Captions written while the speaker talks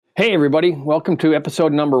Hey, everybody. Welcome to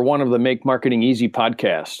episode number 1 of the Make Marketing Easy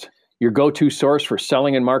podcast, your go-to source for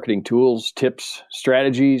selling and marketing tools, tips,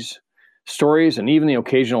 strategies, stories, and even the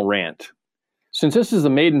occasional rant. Since this is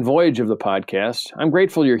the maiden voyage of the podcast, I'm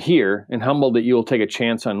grateful you're here and humbled that you will take a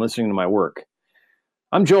chance on listening to my work.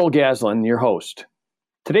 I'm Joel Gaslin, your host.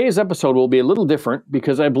 Today's episode will be a little different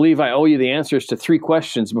because I believe I owe you the answers to 3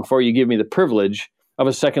 questions before you give me the privilege of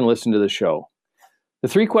a second listen to the show. The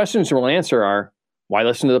 3 questions we'll answer are: why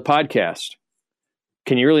listen to the podcast?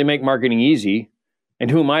 Can you really make marketing easy? And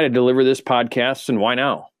who am I to deliver this podcast, and why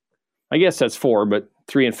now? I guess that's 4, but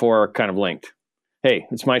 3 and 4 are kind of linked. Hey,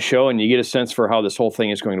 it's my show, and you get a sense for how this whole thing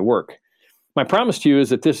is going to work. My promise to you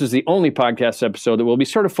is that this is the only podcast episode that will be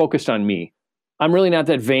sort of focused on me. I'm really not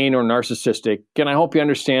that vain or narcissistic, and I hope you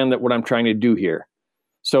understand that what I'm trying to do here.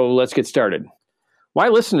 So let's get started. Why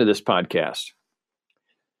listen to this podcast?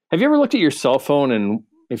 Have you ever looked at your cell phone and,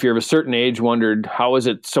 if you're of a certain age, wondered how is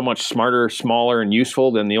it so much smarter, smaller, and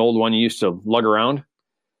useful than the old one you used to lug around?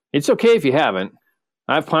 It's okay if you haven't.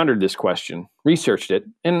 I've pondered this question, researched it,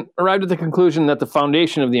 and arrived at the conclusion that the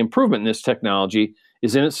foundation of the improvement in this technology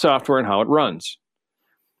is in its software and how it runs.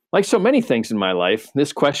 Like so many things in my life,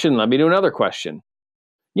 this question led me to another question.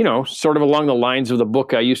 You know, sort of along the lines of the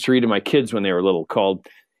book I used to read to my kids when they were little called,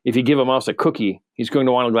 "If you give a mouse a cookie, he's going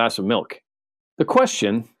to want a glass of milk." The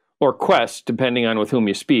question, or quest, depending on with whom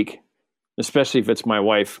you speak, especially if it's my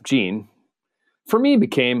wife, Jean, for me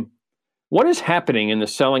became, what is happening in the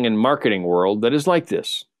selling and marketing world that is like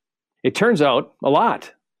this? It turns out a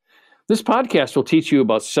lot. This podcast will teach you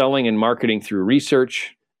about selling and marketing through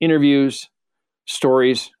research, interviews,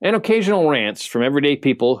 stories, and occasional rants from everyday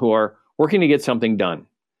people who are working to get something done,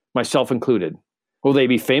 myself included. Will they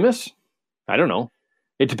be famous? I don't know.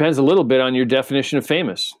 It depends a little bit on your definition of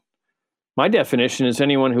famous. My definition is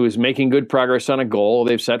anyone who is making good progress on a goal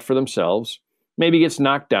they've set for themselves, maybe gets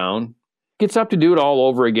knocked down, gets up to do it all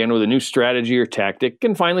over again with a new strategy or tactic,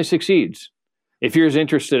 and finally succeeds. If you're as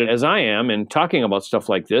interested as I am in talking about stuff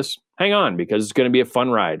like this, hang on, because it's going to be a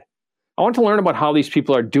fun ride. I want to learn about how these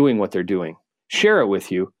people are doing what they're doing, share it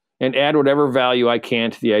with you, and add whatever value I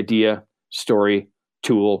can to the idea, story,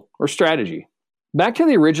 tool, or strategy. Back to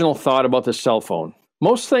the original thought about the cell phone.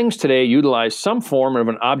 Most things today utilize some form of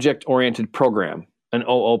an object-oriented program, an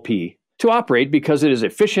OOP, to operate because it is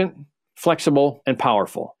efficient, flexible, and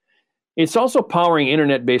powerful. It's also powering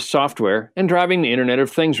internet-based software and driving the Internet of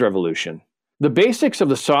Things revolution. The basics of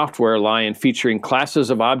the software lie in featuring classes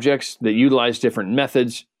of objects that utilize different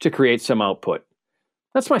methods to create some output.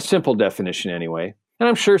 That's my simple definition anyway, and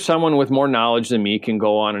I'm sure someone with more knowledge than me can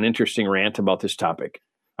go on an interesting rant about this topic.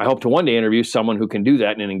 I hope to one day interview someone who can do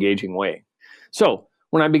that in an engaging way. So,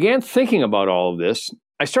 when I began thinking about all of this,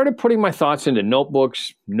 I started putting my thoughts into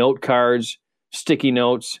notebooks, note cards, sticky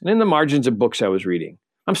notes, and in the margins of books I was reading.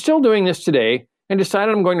 I'm still doing this today and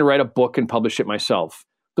decided I'm going to write a book and publish it myself.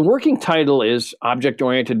 The working title is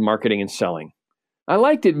Object-Oriented Marketing and Selling. I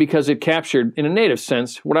liked it because it captured, in a native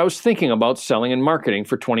sense, what I was thinking about selling and marketing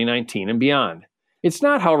for 2019 and beyond. It's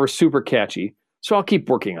not, however, super catchy, so I'll keep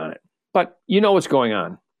working on it. But you know what's going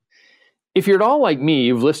on. If you're at all like me,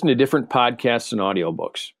 you've listened to different podcasts and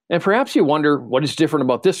audiobooks, and perhaps you wonder what is different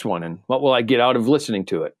about this one and what will I get out of listening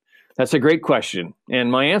to it? That's a great question, and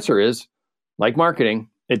my answer is, like marketing,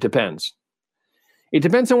 it depends. It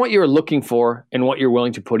depends on what you're looking for and what you're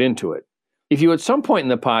willing to put into it. If you at some point in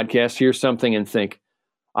the podcast hear something and think,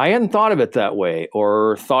 I hadn't thought of it that way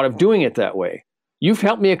or thought of doing it that way, you've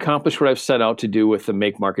helped me accomplish what I've set out to do with the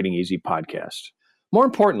Make Marketing Easy podcast. More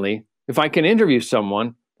importantly, if I can interview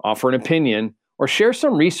someone, offer an opinion, or share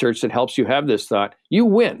some research that helps you have this thought, you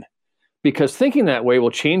win, because thinking that way will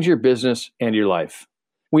change your business and your life.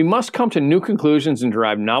 We must come to new conclusions and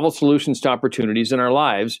derive novel solutions to opportunities in our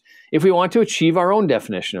lives if we want to achieve our own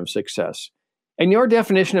definition of success. And your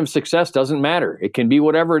definition of success doesn't matter. It can be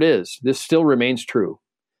whatever it is. This still remains true.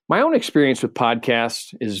 My own experience with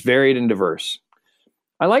podcasts is varied and diverse.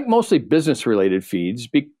 I like mostly business-related feeds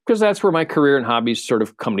because that's where my career and hobbies sort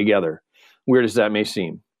of come together, weird as that may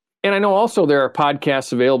seem. And I know also there are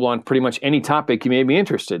podcasts available on pretty much any topic you may be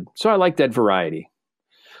interested, so I like that variety.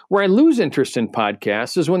 Where I lose interest in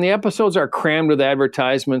podcasts is when the episodes are crammed with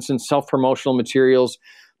advertisements and self-promotional materials,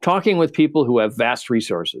 talking with people who have vast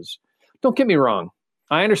resources. Don't get me wrong.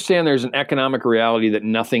 I understand there's an economic reality that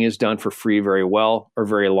nothing is done for free very well or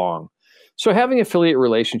very long. So having affiliate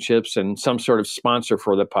relationships and some sort of sponsor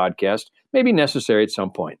for the podcast may be necessary at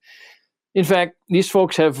some point. In fact, these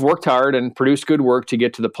folks have worked hard and produced good work to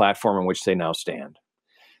get to the platform on which they now stand.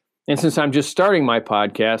 And since I'm just starting my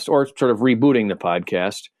podcast, or sort of rebooting the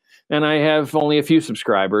podcast, and I have only a few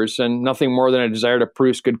subscribers and nothing more than a desire to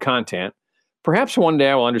produce good content, Perhaps one day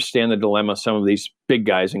I will understand the dilemma some of these big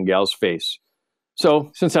guys and gals face.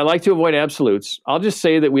 So, since I like to avoid absolutes, I'll just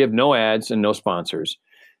say that we have no ads and no sponsors.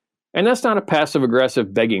 And that's not a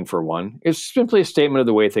passive-aggressive begging for one. It's simply a statement of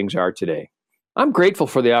the way things are today. I'm grateful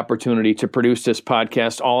for the opportunity to produce this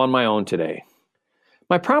podcast all on my own today.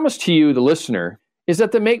 My promise to you, the listener, is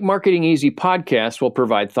that the Make Marketing Easy podcast will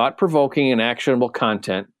provide thought-provoking and actionable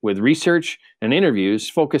content with research and interviews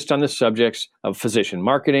focused on the subjects of physician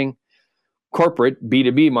marketing, corporate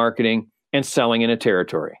B2B marketing, and selling in a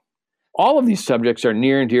territory. All of these subjects are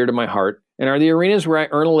near and dear to my heart and are the arenas where I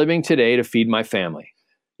earn a living today to feed my family.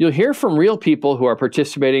 You'll hear from real people who are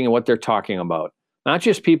participating in what they're talking about, not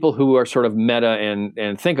just people who are sort of meta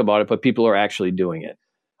and think about it, but people who are actually doing it.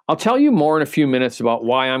 I'll tell you more in a few minutes about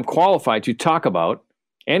why I'm qualified to talk about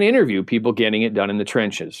and interview people getting it done in the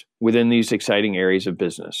trenches within these exciting areas of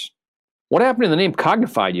business. What happened to the name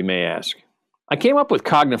Cognified, you may ask? I came up with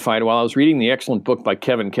Cognified while I was reading the excellent book by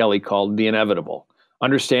Kevin Kelly called The Inevitable: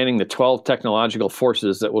 Understanding the 12 Technological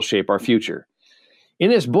Forces That Will Shape Our Future. In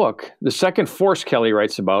this book, the second force Kelly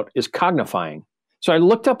writes about is cognifying. So I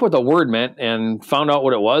looked up what the word meant and found out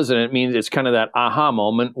what it was, and it means it's kind of that aha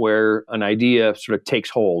moment where an idea sort of takes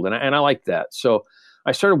hold, and I like that. So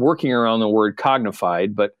I started working around the word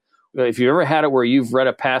cognified, but if you ever had it where you've read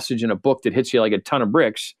a passage in a book that hits you like a ton of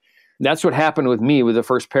bricks, that's what happened with me with the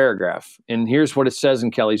first paragraph. And here's what it says in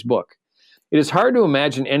Kelly's book. It is hard to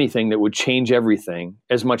imagine anything that would change everything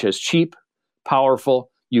as much as cheap,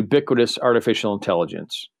 powerful, ubiquitous artificial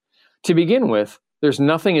intelligence. To begin with, there's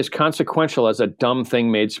nothing as consequential as a dumb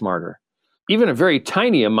thing made smarter. Even a very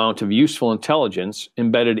tiny amount of useful intelligence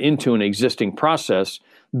embedded into an existing process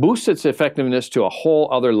boosts its effectiveness to a whole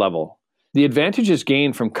other level. The advantages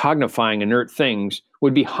gained from cognifying inert things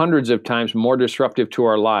would be hundreds of times more disruptive to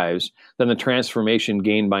our lives than the transformation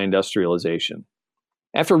gained by industrialization.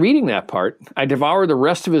 After reading that part, I devoured the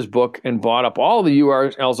rest of his book and bought up all the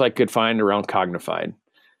URLs I could find around Cognified.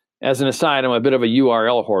 As an aside, I'm a bit of a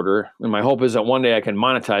URL hoarder, and my hope is that one day I can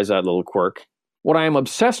monetize that little quirk. What I am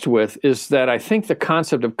obsessed with is that I think the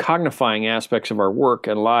concept of cognifying aspects of our work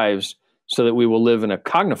and lives so that we will live in a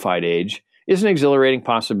cognified age is an exhilarating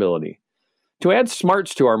possibility. To add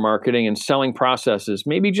smarts to our marketing and selling processes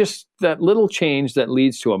may be just that little change that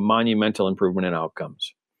leads to a monumental improvement in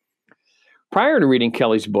outcomes. Prior to reading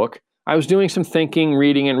Kelly's book, I was doing some thinking,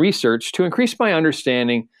 reading, and research to increase my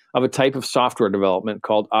understanding of a type of software development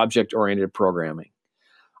called object-oriented programming.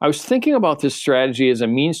 I was thinking about this strategy as a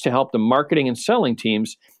means to help the marketing and selling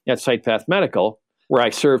teams at SightPath Medical, where I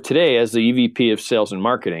serve today as the EVP of Sales and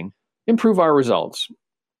Marketing, improve our results.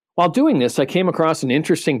 While doing this, I came across an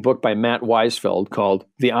interesting book by Matt Weisfeld called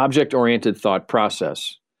The Object-Oriented Thought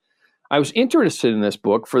Process. I was interested in this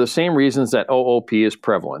book for the same reasons that OOP is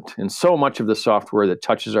prevalent in so much of the software that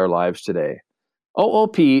touches our lives today.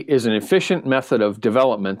 OOP is an efficient method of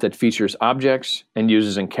development that features objects and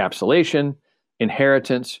uses encapsulation,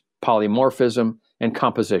 inheritance, polymorphism, and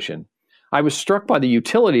composition. I was struck by the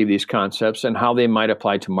utility of these concepts and how they might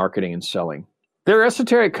apply to marketing and selling. They're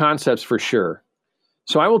esoteric concepts for sure,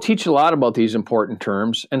 so I will teach a lot about these important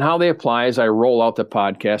terms and how they apply as I roll out the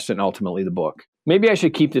podcast and ultimately the book. Maybe I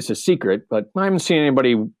should keep this a secret, but I haven't seen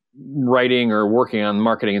anybody writing or working on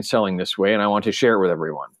marketing and selling this way, and I want to share it with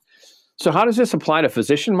everyone. So how does this apply to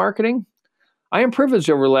physician marketing? I am privileged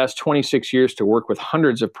over the last 26 years to work with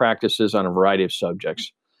hundreds of practices on a variety of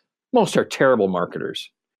subjects. Most are terrible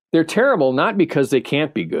marketers. They're terrible not because they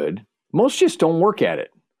can't be good. Most just don't work at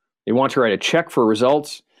it. They want to write a check for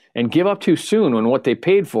results and give up too soon when what they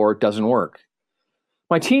paid for doesn't work.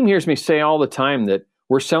 My team hears me say all the time that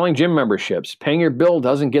we're selling gym memberships. Paying your bill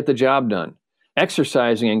doesn't get the job done.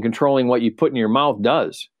 Exercising and controlling what you put in your mouth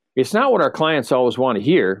does. It's not what our clients always want to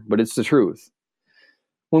hear, but it's the truth.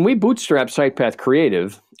 When we bootstrapped SightPath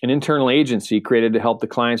Creative, an internal agency created to help the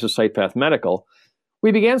clients of SightPath Medical,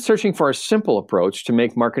 we began searching for a simple approach to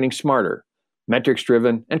make marketing smarter,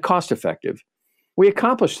 metrics-driven, and cost-effective. We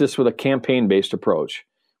accomplished this with a campaign-based approach.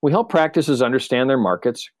 We help practices understand their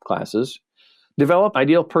markets, classes, develop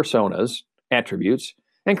ideal personas, attributes,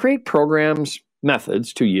 and create programs,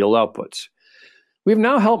 methods to yield outputs. We've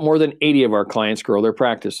now helped more than 80 of our clients grow their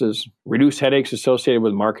practices, reduce headaches associated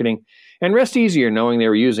with marketing, and rest easier knowing they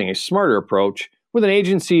were using a smarter approach with an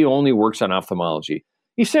agency who only works on ophthalmology.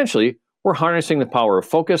 Essentially, we're harnessing the power of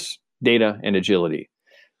focus, data, and agility.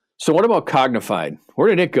 So what about Cognified? Where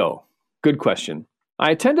did it go? Good question.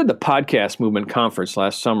 I attended the Podcast Movement Conference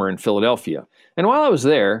last summer in Philadelphia, and while I was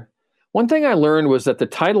there, one thing I learned was that the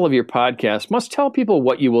title of your podcast must tell people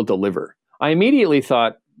what you will deliver. I immediately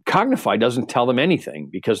thought, Cognified doesn't tell them anything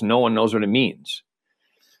because no one knows what it means.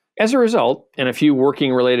 As a result, and a few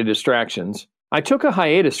working-related distractions, I took a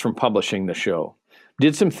hiatus from publishing the show,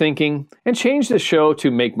 did some thinking, and changed the show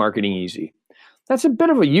to Make Marketing Easy. That's a bit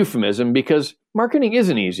of a euphemism because marketing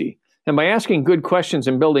isn't easy, and by asking good questions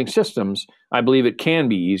and building systems, I believe it can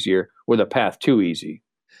be easier with a path to easy.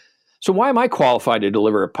 So why am I qualified to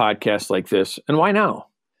deliver a podcast like this, and why now?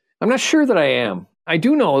 I'm not sure that I am. I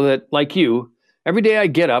do know that, like you, every day I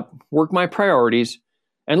get up, work my priorities,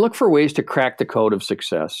 and look for ways to crack the code of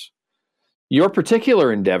success. Your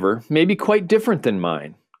particular endeavor may be quite different than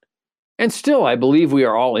mine. And still, I believe we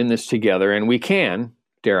are all in this together, and we can,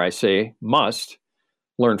 dare I say, must,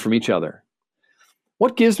 learn from each other.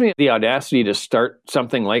 What gives me the audacity to start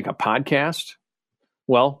something like a podcast?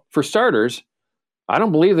 Well, for starters, I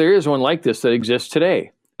don't believe there is one like this that exists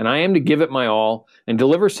today, and I am to give it my all and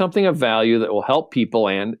deliver something of value that will help people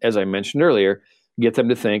and, as I mentioned earlier, get them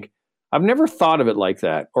to think, I've never thought of it like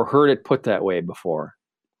that or heard it put that way before.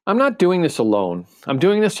 I'm not doing this alone. I'm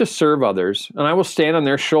doing this to serve others, and I will stand on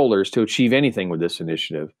their shoulders to achieve anything with this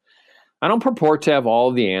initiative. I don't purport to have all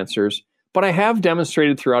of the answers, but I have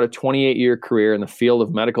demonstrated throughout a 28-year career in the field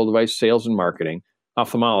of medical device sales and marketing,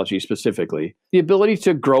 ophthalmology specifically, the ability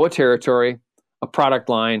to grow a territory, a product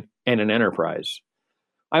line, and an enterprise.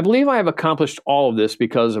 I believe I have accomplished all of this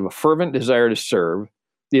because of a fervent desire to serve,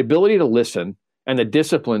 the ability to listen, and the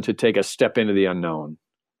discipline to take a step into the unknown.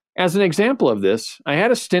 As an example of this, I had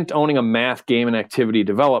a stint owning a math, game, and activity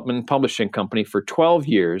development and publishing company for 12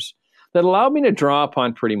 years that allowed me to draw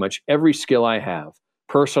upon pretty much every skill I have,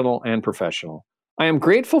 personal and professional. I am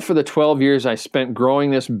grateful for the 12 years I spent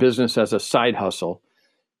growing this business as a side hustle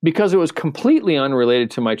because it was completely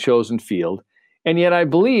unrelated to my chosen field, and yet I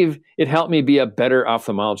believe it helped me be a better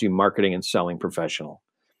ophthalmology marketing and selling professional.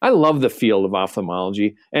 I love the field of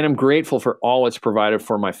ophthalmology, and I'm grateful for all it's provided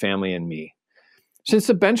for my family and me. Since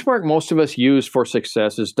the benchmark most of us use for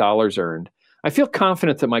success is dollars earned, I feel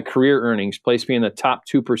confident that my career earnings place me in the top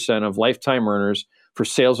 2% of lifetime earners for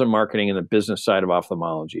sales and marketing in the business side of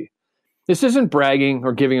ophthalmology. This isn't bragging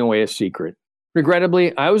or giving away a secret.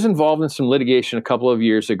 Regrettably, I was involved in some litigation a couple of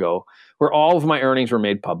years ago where all of my earnings were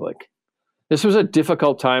made public. This was a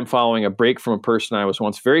difficult time following a break from a person I was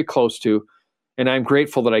once very close to, and I'm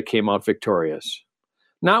grateful that I came out victorious.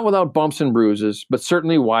 Not without bumps and bruises, but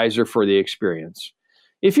certainly wiser for the experience.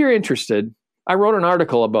 If you're interested, I wrote an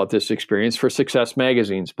article about this experience for Success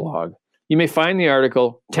Magazine's blog. You may find the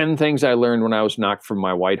article, 10 Things I Learned When I Was Knocked from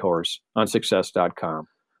My White Horse, on success.com.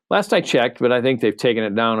 Last I checked, but I think they've taken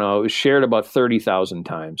it down now, it was shared about 30,000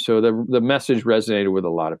 times, so the message resonated with a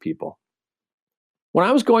lot of people. When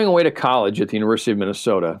I was going away to college at the University of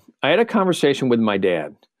Minnesota, I had a conversation with my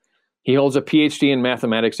dad. He holds a PhD in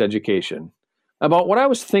mathematics education, about what I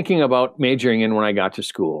was thinking about majoring in when I got to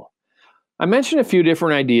school. I mentioned a few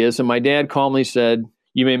different ideas, and my dad calmly said,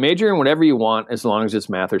 "You may major in whatever you want as long as it's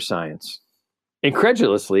math or science."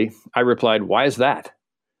 Incredulously, I replied, "Why is that?"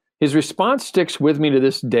 His response sticks with me to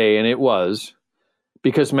this day, and it was,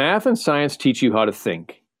 "Because math and science teach you how to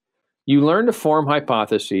think. You learn to form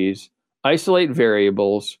hypotheses, isolate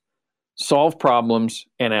variables, solve problems,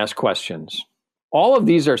 and ask questions. All of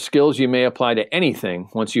these are skills you may apply to anything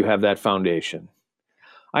once you have that foundation."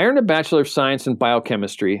 I earned a Bachelor of Science in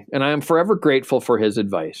Biochemistry, and I am forever grateful for his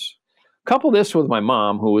advice. Couple this with my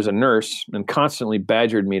mom, who was a nurse and constantly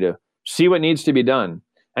badgered me to see what needs to be done,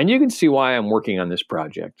 and you can see why I'm working on this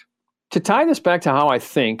project. To tie this back to how I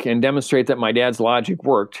think and demonstrate that my dad's logic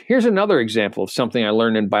worked, here's another example of something I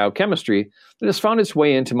learned in biochemistry that has found its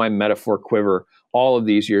way into my metaphor quiver all of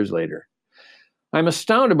these years later. I'm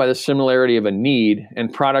astounded by the similarity of a need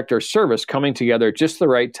and product or service coming together at just the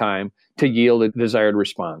right time to yield a desired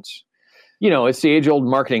response. It's the age-old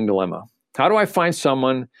marketing dilemma. How do I find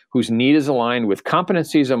someone whose need is aligned with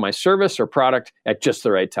competencies of my service or product at just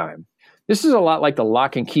the right time? This is a lot like the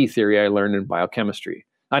lock and key theory I learned in biochemistry.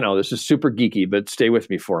 I know this is super geeky, but stay with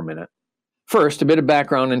me for a minute. First, a bit of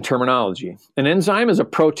background and terminology. An enzyme is a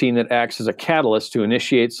protein that acts as a catalyst to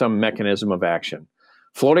initiate some mechanism of action.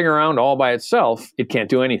 Floating around all by itself, it can't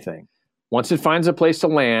do anything. Once it finds a place to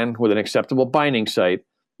land with an acceptable binding site,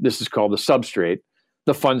 this is called the substrate,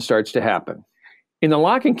 the fun starts to happen. In the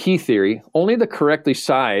lock and key theory, only the correctly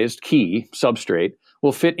sized key, substrate,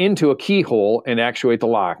 will fit into a keyhole and actuate the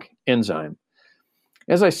lock, enzyme.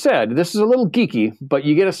 As I said, this is a little geeky, but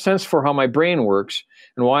you get a sense for how my brain works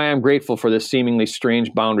and why I'm grateful for the seemingly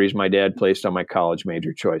strange boundaries my dad placed on my college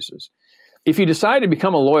major choices. If you decide to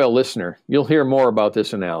become a loyal listener, you'll hear more about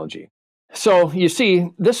this analogy. So, you see,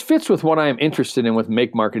 this fits with what I am interested in with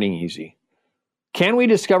Make Marketing Easy. Can we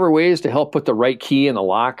discover ways to help put the right key in the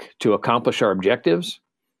lock to accomplish our objectives?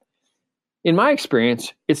 In my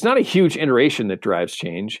experience, it's not a huge iteration that drives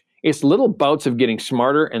change. It's little bouts of getting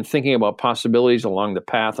smarter and thinking about possibilities along the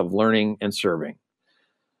path of learning and serving.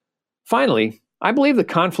 Finally, I believe the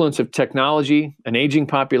confluence of technology, an aging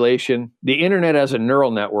population, the internet as a neural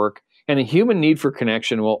network, and a human need for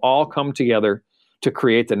connection will all come together to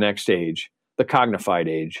create the next age, the cognified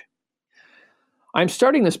age. I'm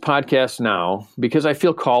starting this podcast now because I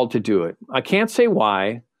feel called to do it. I can't say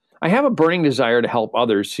why. I have a burning desire to help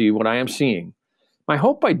others see what I am seeing. My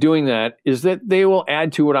hope by doing that is that they will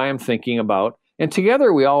add to what I am thinking about, and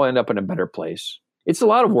together we all end up in a better place. It's a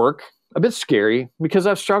lot of work, a bit scary, because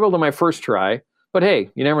I've struggled on my first try, but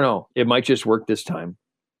hey, you never know. It might just work this time.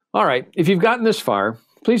 All right, if you've gotten this far,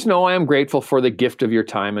 please know I am grateful for the gift of your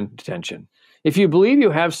time and attention. If you believe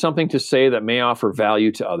you have something to say that may offer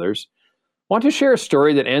value to others, want to share a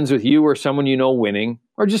story that ends with you or someone you know winning,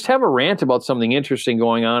 or just have a rant about something interesting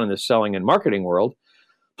going on in the selling and marketing world,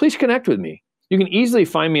 please connect with me. You can easily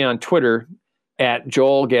find me on Twitter at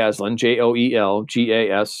Joel Gaslin,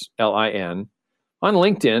 JoelGaslin, on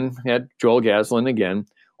LinkedIn at Joel Gaslin again,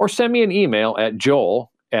 or send me an email at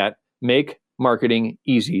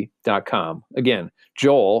joel@makemarketingeasy.com. Again,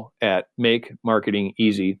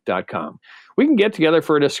 joel@makemarketingeasy.com. We can get together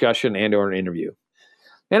for a discussion and or an interview.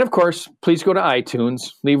 And of course, please go to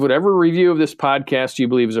iTunes, leave whatever review of this podcast you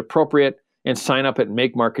believe is appropriate, and sign up at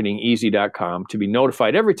makemarketingeasy.com to be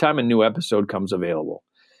notified every time a new episode comes available.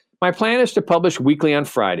 My plan is to publish weekly on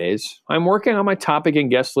Fridays. I'm working on my topic and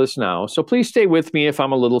guest list now, so please stay with me if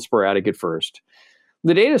I'm a little sporadic at first.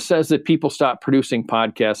 The data says that people stop producing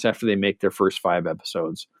podcasts after they make their first 5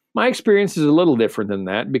 episodes. My experience is a little different than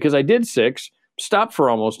that because I did 6, stopped for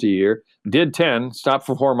almost a year, did 10, stopped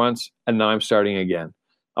for 4 months, and now I'm starting again.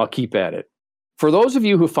 I'll keep at it. For those of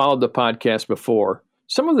you who followed the podcast before,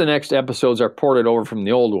 some of the next episodes are ported over from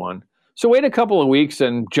the old one, so wait a couple of weeks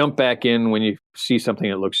and jump back in when you see something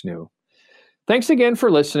that looks new. Thanks again for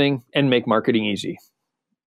listening, and make marketing easy.